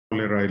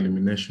cholera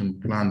elimination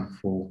plan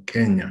for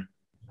Kenya.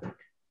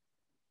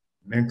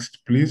 Next,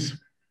 please.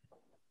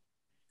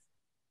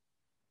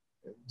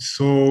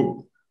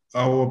 So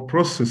our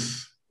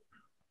process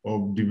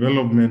of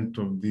development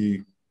of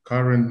the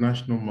current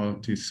national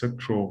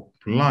multi-sectoral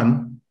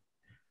plan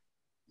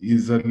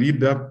is a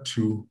lead up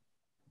to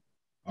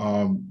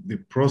the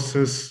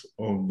process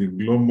of the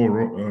global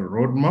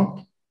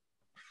roadmap.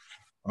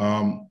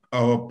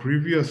 Our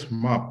previous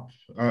plan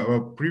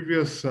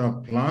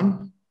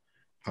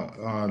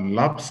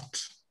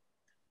lapsed,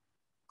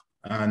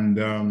 and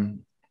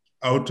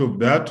out of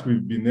that,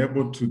 we've been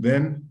able to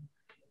then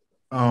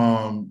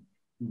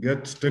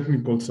get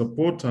technical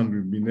support, and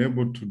we've been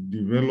able to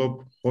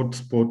develop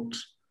hotspot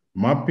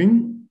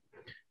mapping.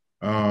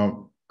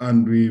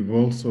 And we've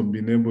also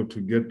been able to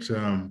get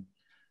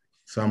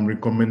some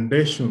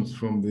recommendations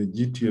from the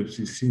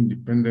GTFCC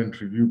Independent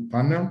Review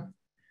Panel.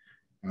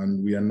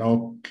 And we are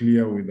now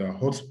clear with our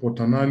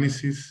hotspot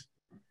analysis.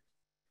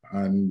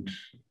 And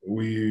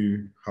we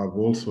have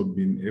also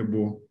been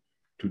able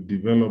to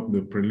develop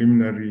the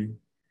preliminary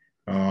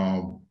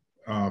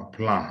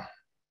plan.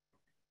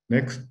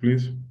 Next,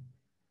 please.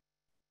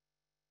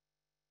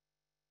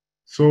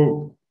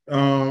 So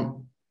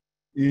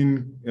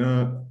in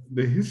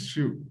the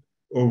history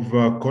of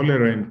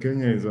cholera in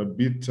Kenya is a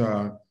bit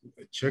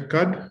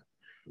checkered.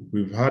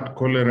 We've had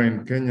cholera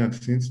in Kenya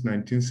since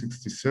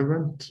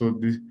 1967. So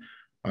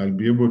I'll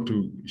be able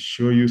to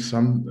show you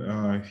some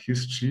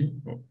history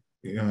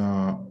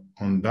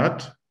on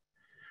that.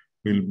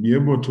 We'll be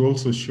able to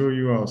also show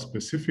you our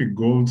specific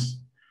goals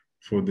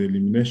for the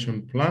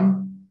elimination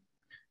plan,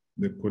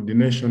 the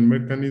coordination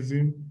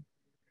mechanism,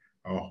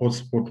 our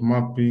hotspot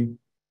mapping,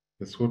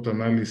 the SWOT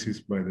analysis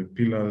by the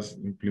pillars,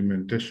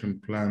 implementation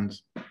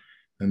plans,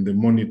 and the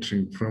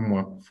monitoring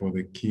framework for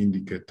the key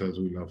indicators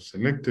we'll have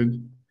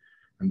selected,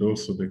 and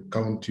also the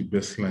county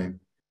baseline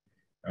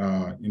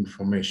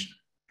information.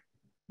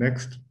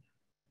 Next.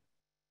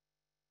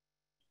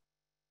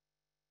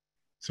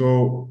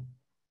 So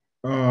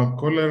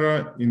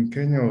cholera in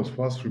Kenya was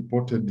first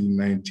reported in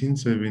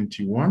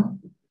 1971.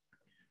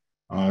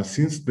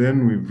 Since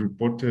then, we've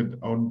reported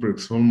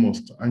outbreaks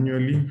almost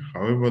annually.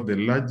 However, the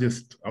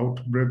largest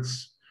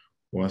outbreaks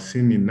were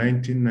seen in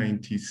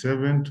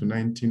 1997 to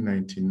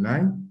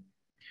 1999,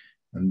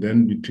 and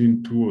then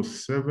between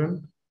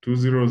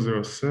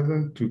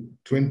 2007 to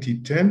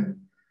 2010,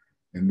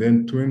 and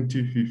then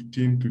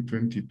 2015 to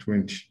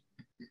 2020.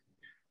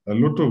 A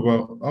lot of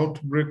our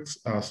outbreaks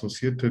are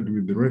associated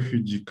with the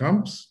refugee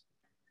camps,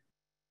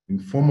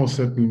 informal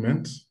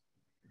settlements.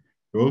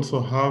 We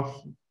also have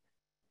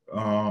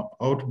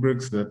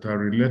outbreaks that are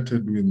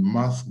related with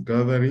mass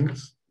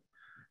gatherings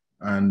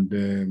and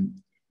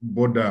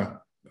border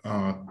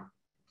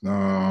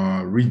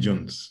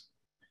regions.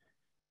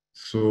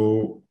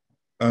 So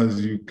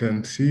as you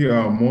can see,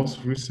 our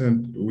most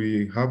recent,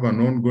 we have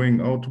an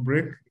ongoing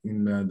outbreak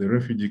in the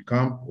refugee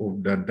camp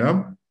of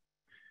Dadaab.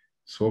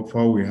 So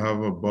far, we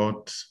have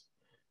about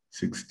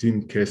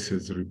 16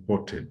 cases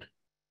reported.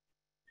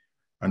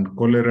 And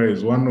cholera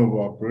is one of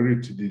our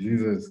priority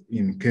diseases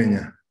in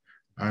Kenya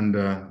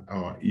under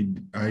our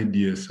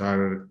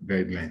IDSR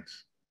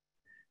guidelines.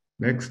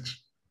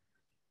 Next.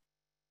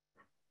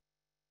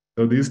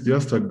 So this is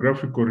just a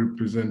graphical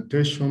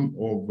representation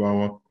of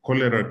our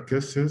cholera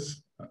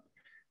cases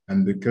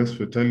and the case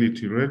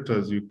fatality rate.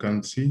 As you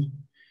can see,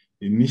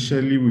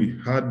 initially we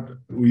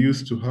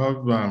used to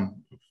have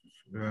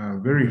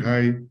very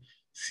high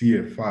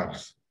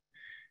CFRs.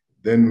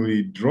 Then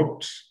we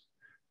dropped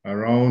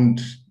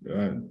around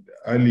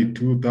early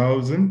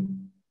 2000.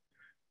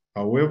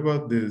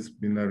 However, there's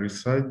been a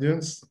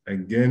resurgence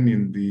again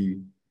in the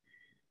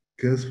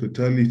case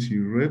fatality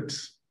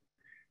rates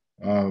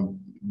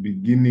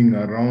beginning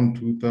around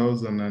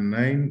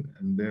 2009,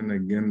 and then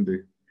again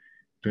the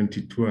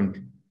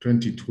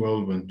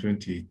 2012 and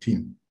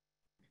 2018.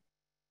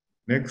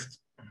 Next.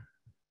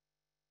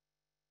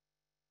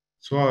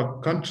 So our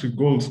country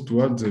goals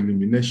towards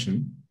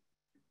elimination,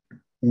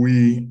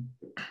 we've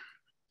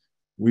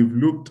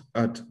looked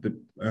at the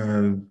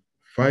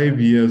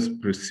 5 years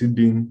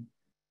preceding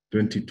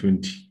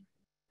 2020.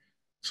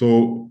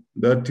 So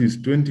that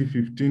is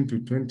 2015 to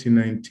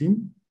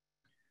 2019.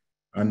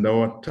 And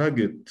our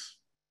target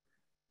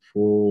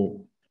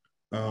for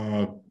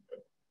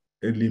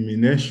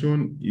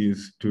elimination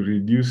is to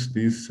reduce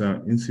these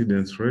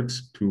incidence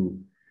rates to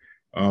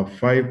 5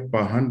 per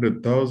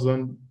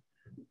 100,000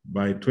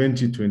 by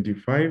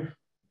 2025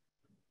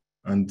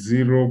 and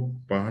 0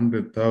 per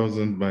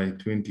 100,000 by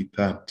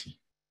 2030.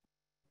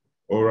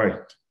 All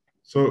right.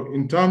 So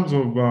in terms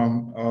of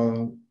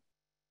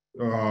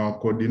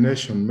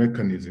coordination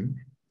mechanism,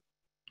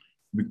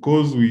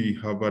 because we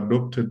have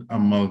adopted a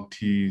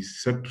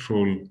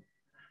multi-sectoral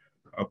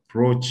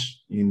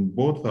approach in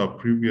both our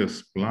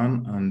previous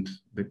plan and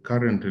the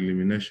current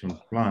elimination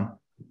plan,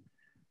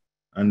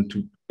 and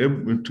to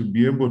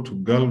be able to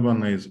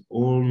galvanize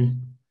all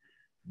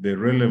the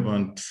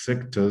relevant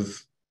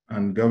sectors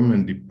and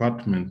government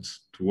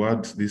departments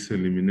towards this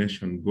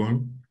elimination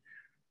goal,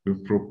 we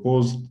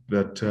proposed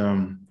that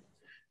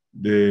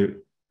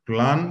the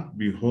plan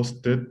be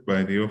hosted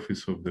by the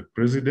Office of the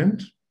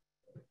President.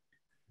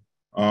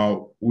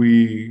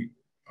 We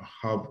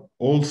have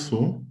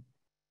also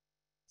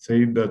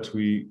said that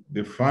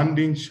the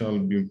funding shall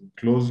be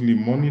closely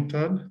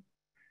monitored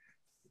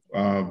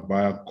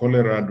by a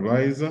cholera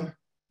advisor,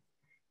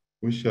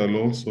 who shall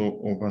also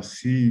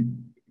oversee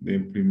the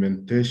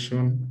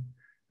implementation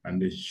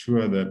and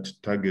ensure that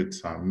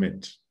targets are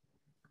met.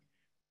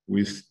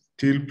 We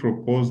still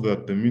propose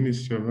that the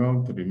Ministry of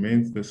Health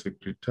remains the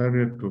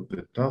secretariat of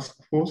the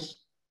task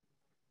force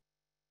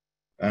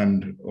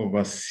and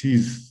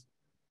oversees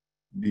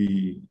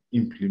the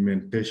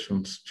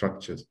implementation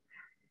structures.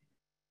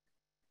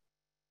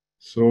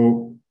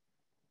 So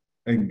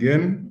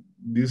again,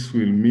 this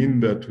will mean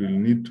that we'll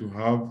need to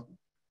have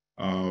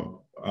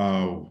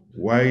a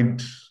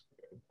wide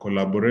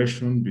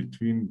collaboration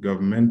between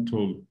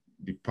governmental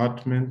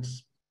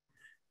departments,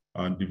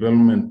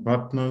 development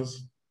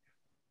partners,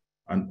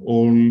 and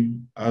all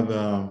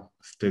other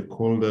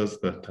stakeholders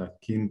that are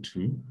keen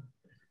to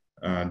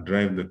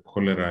drive the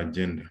cholera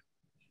agenda.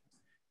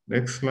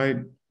 Next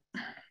slide.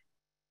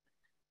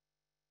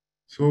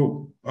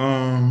 So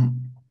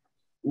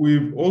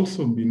we've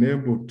also been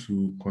able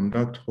to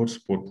conduct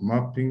hotspot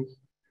mapping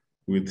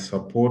with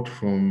support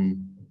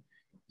from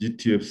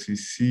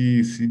GTFCC,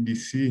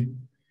 CDC,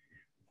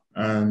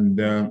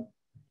 and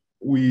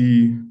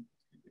we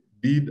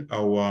did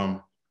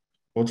our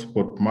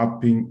hotspot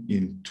mapping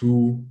in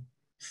 2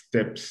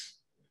 steps.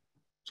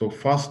 So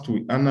first,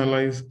 we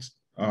analyzed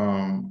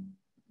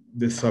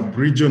the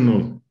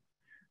sub-regional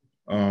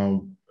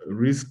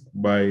risk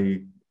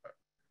by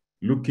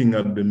looking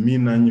at the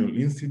mean annual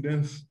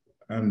incidence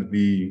and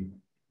the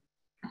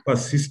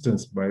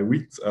persistence by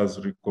weeks as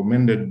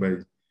recommended by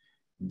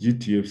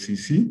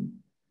GTFCC.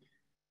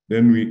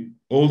 Then we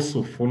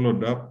also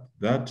followed up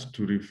that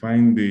to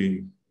refine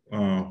the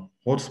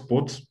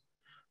hotspots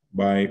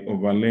by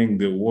overlaying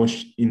the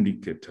WASH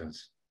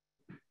indicators.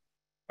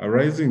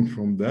 Arising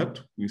from that,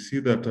 we see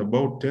that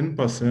about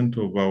 10%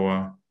 of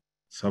our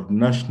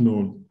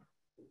subnational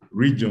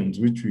regions,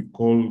 which we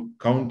call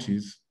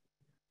counties,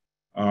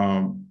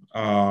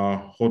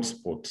 are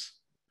hotspots.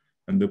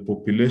 And the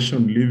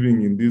population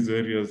living in these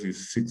areas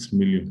is 6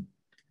 million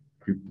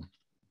people.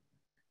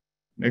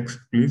 Next,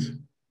 please.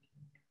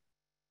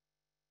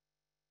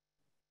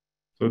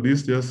 So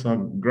this is just a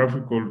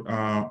graphical,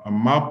 a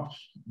map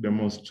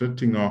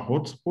demonstrating our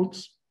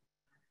hotspots.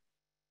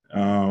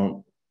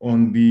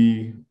 On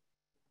the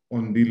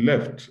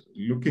left,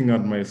 looking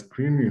at my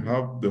screen, you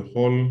have the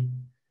whole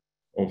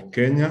of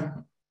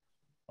Kenya.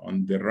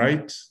 On the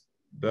right,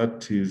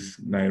 that is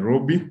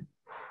Nairobi.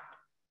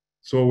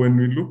 So when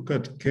we look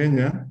at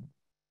Kenya,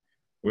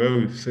 where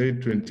we've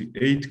said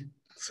 28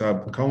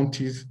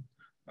 sub-counties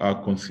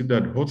are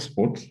considered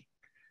hotspots,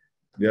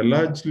 they are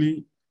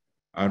largely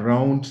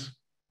around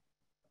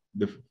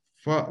the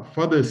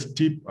farthest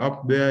tip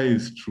up there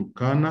is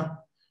Turkana,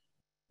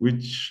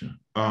 which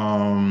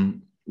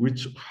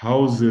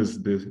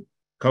houses the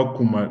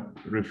Kakuma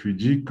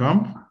refugee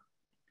camp.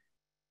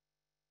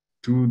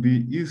 To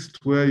the east,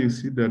 where you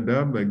see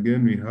Dadaab,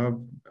 again, we have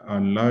a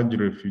large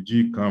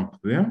refugee camp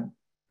there.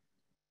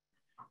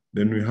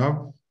 Then we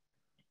have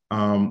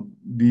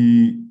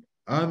the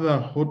other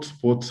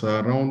hotspots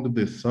around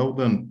the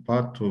southern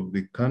part of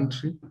the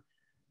country,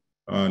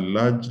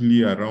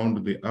 largely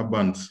around the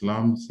urban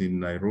slums in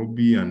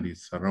Nairobi and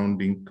its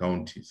surrounding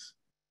counties.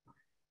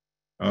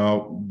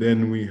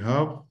 Then we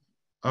have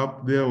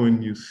up there,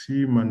 when you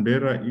see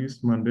Wandera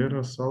East,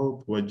 Wandera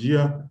South,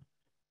 Wajir,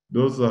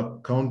 those are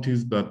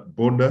counties that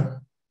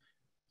border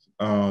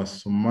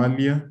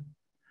Somalia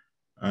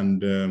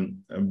and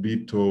a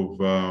bit of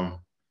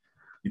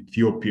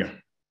Ethiopia.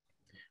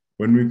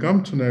 When we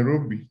come to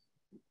Nairobi,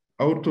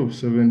 out of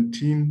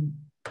 17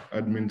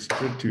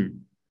 administrative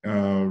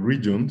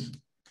regions,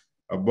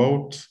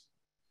 about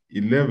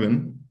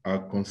 11 are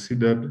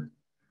considered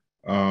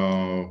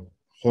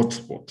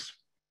hotspots.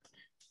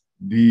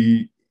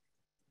 The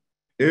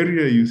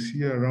area you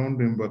see around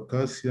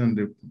Embakasi and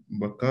the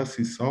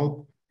Embakasi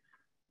South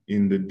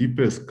in the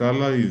deepest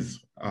color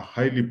is a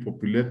highly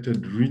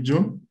populated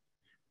region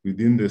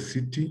within the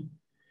city.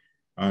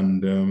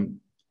 And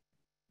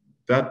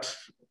that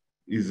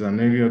is an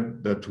area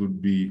that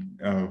would be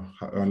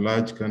a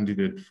large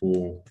candidate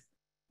for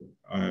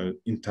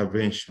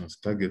interventions,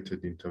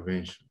 targeted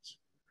interventions.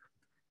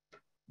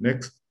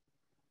 Next.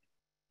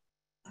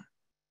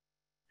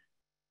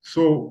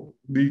 So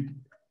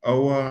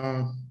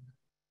our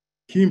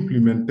key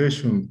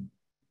implementation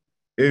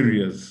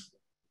areas,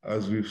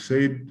 as we've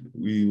said,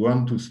 we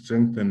want to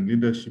strengthen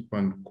leadership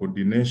and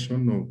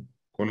coordination of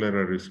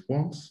cholera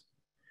response.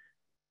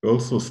 We're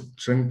also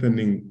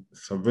strengthening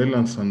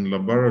surveillance and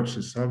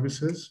laboratory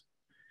services.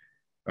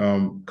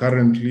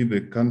 Currently,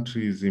 the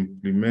country is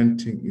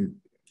implementing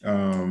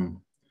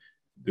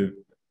the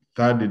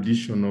 3rd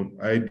edition of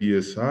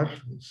IDSR,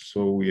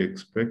 so we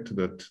expect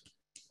that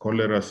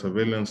cholera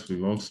surveillance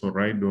will also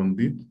ride on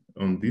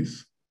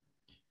this.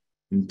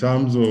 In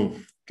terms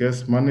of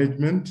case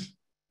management,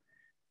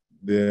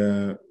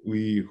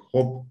 we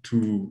hope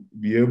to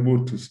be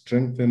able to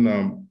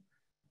strengthen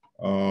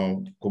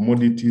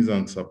commodities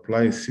and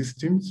supply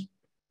systems,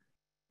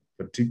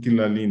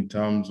 particularly in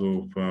terms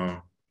of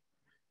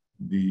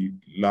the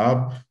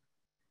lab,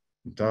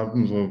 in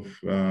terms of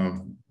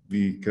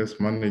the case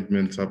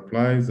management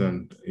supplies,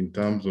 and in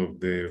terms of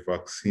the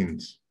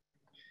vaccines.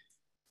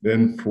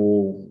 Then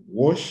for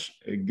WASH,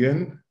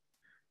 again,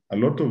 a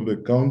lot of the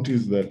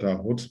counties that are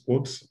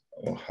hotspots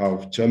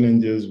have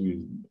challenges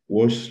with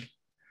WASH,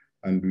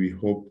 and we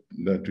hope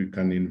that we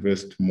can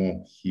invest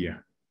more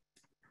here.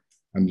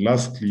 And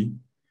lastly,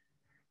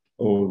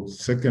 or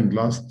second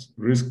last,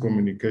 risk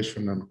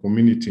communication and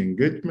community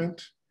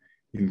engagement.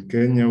 In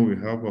Kenya, we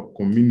have a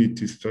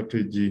community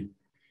strategy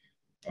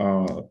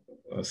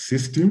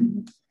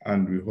system,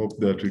 and we hope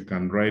that we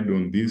can ride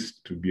on this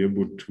to be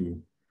able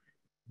to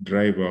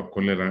drive our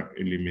cholera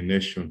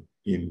elimination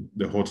in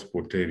the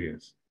hotspot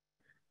areas.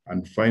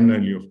 And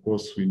finally, of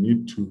course, we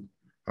need to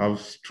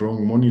have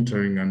strong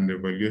monitoring and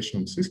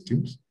evaluation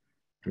systems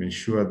to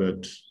ensure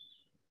that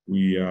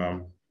we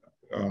are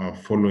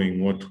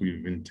following what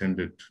we've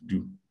intended to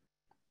do.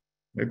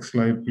 Next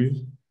slide,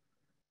 please.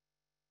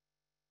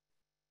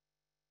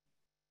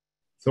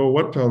 So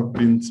what have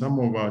been some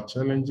of our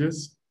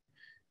challenges?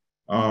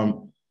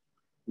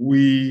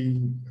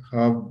 We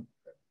have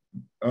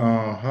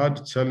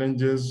had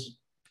challenges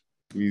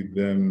with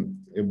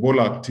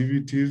Ebola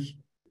activities.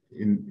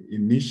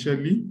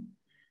 Initially,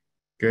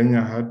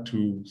 Kenya had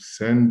to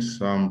send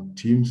some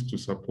teams to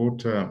support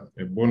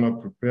Ebola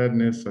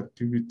preparedness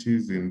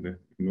activities in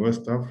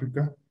West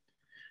Africa.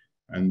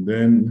 And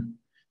then,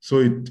 so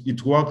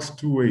it works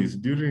two ways.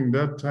 During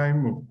that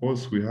time, of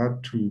course, we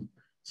had to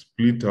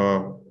split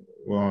our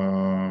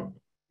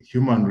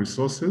human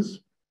resources,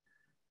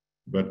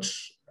 but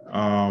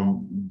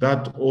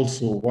that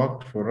also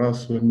worked for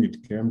us when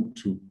it came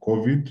to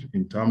COVID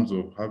in terms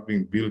of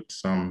having built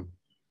some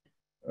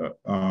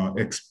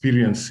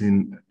experience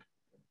in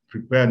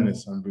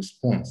preparedness and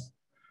response.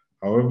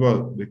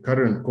 However, the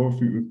current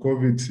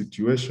COVID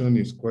situation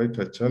is quite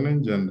a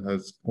challenge and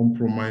has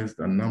compromised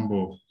a number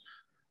of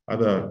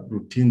other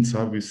routine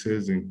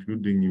services,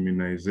 including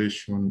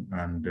immunization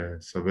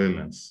and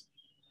surveillance.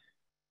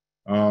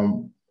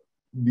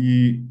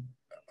 The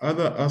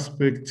other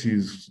aspect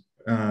is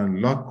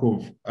lack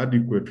of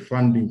adequate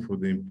funding for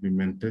the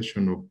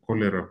implementation of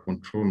cholera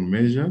control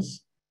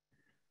measures.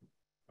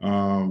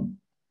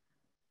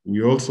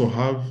 We also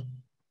have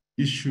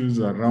issues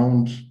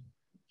around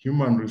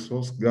human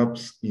resource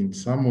gaps in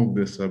some of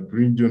the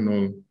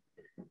sub-regional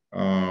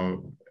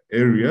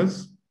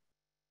areas,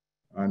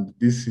 and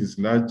this is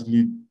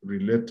largely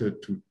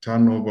related to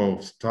turnover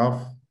of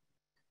staff,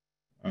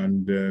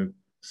 and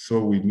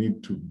so we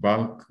need to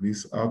bulk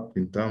this up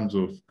in terms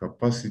of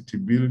capacity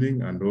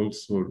building and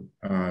also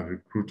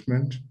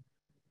recruitment.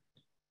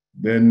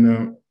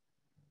 Then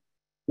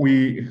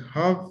we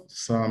have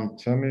some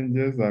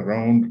challenges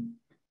around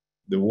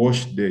the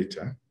WASH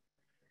data.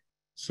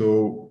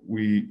 So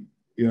we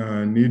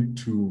need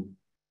to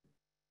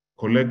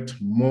collect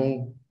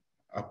more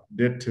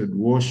updated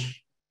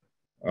WASH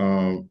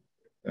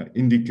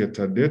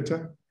indicator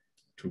data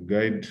to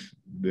guide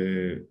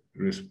the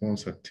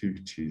response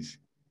activities.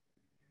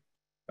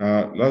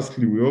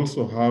 Lastly, we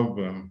also have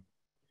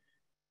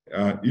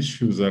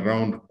issues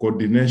around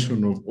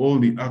coordination of all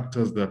the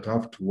actors that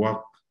have to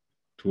work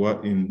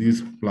in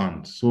this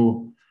plan.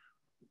 So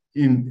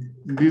in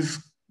this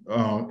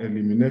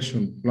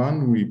elimination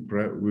plan, we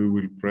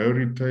will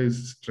prioritize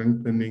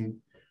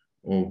strengthening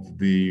of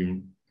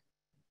the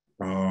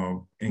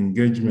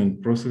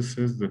engagement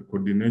processes, the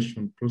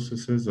coordination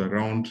processes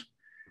around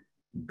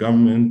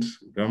government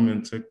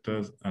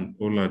sectors, and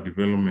all our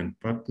development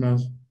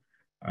partners,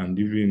 and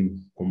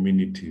even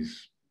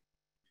communities.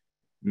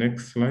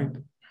 Next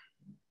slide.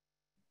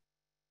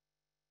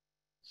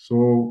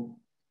 So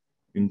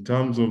in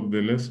terms of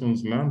the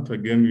lessons learned,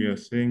 again, we are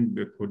saying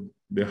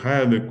the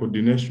higher the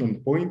coordination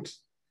point,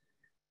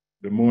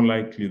 the more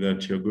likely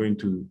that you're going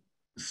to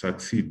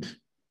succeed.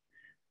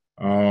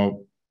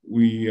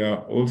 We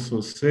are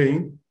also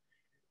saying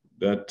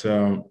that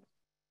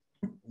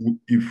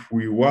if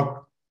we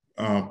work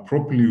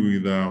properly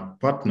with our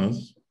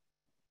partners,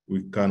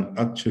 we can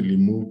actually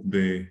move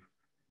the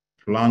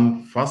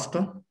plan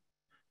faster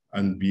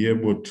and be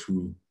able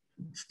to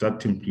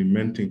start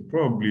implementing.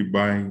 Probably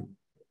by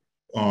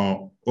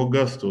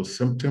August or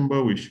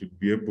September, we should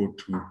be able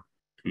to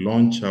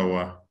launch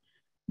our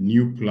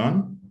new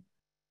plan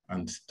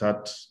and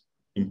start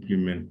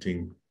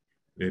implementing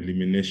the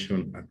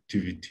elimination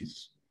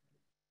activities.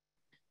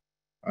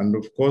 And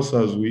of course,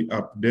 as we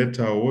update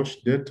our WASH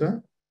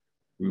data,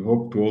 we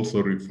hope to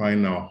also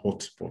refine our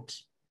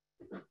hotspots.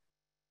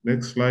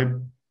 Next slide,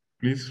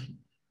 please.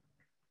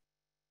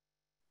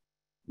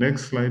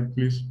 Next slide,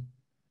 please.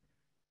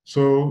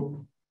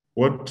 So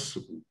what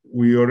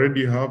we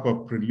already have a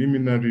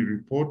preliminary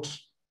report,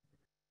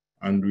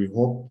 and we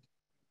hope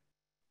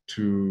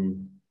to,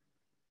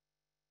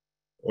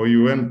 or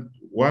you went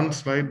one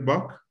slide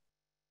back.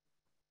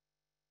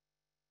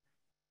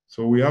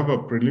 So we have a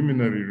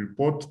preliminary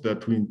report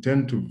that we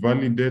intend to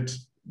validate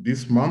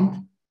this month.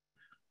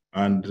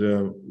 And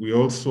we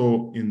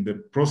also in the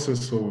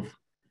process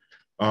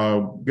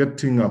of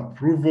getting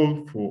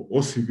approval for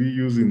OCV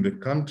use in the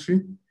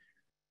country.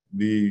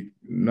 The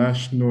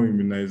National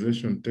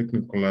Immunization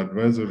Technical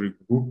Advisory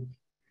Group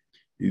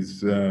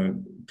is to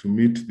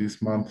meet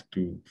this month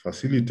to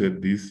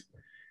facilitate this.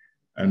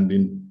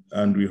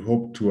 And we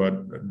hope to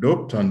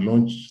adopt and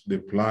launch the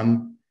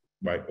plan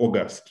by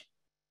August.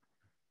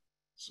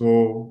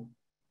 So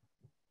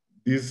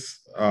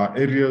these are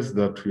areas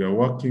that we are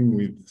working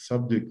with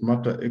subject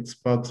matter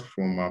experts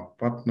from our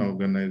partner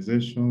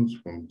organizations,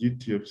 from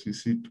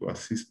GTFCC, to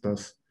assist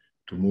us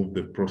to move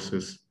the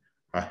process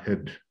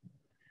ahead.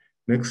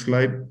 Next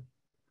slide.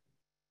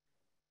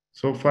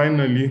 So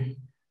finally,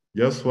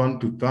 just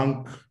want to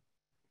thank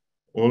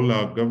all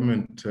our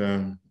government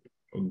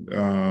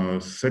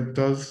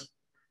sectors,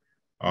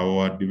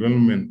 our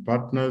development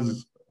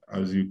partners,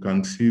 as you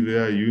can see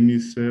there,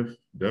 UNICEF,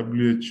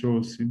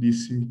 WHO,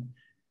 CDC,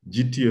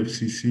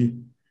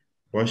 GTFCC,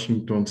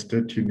 Washington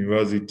State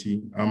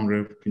University,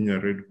 AMREF, Kenya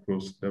Red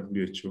Cross,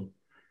 WHO,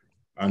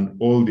 and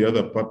all the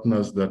other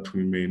partners that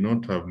we may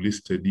not have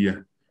listed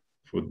here.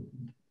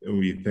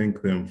 We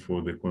thank them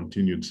for the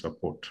continued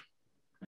support.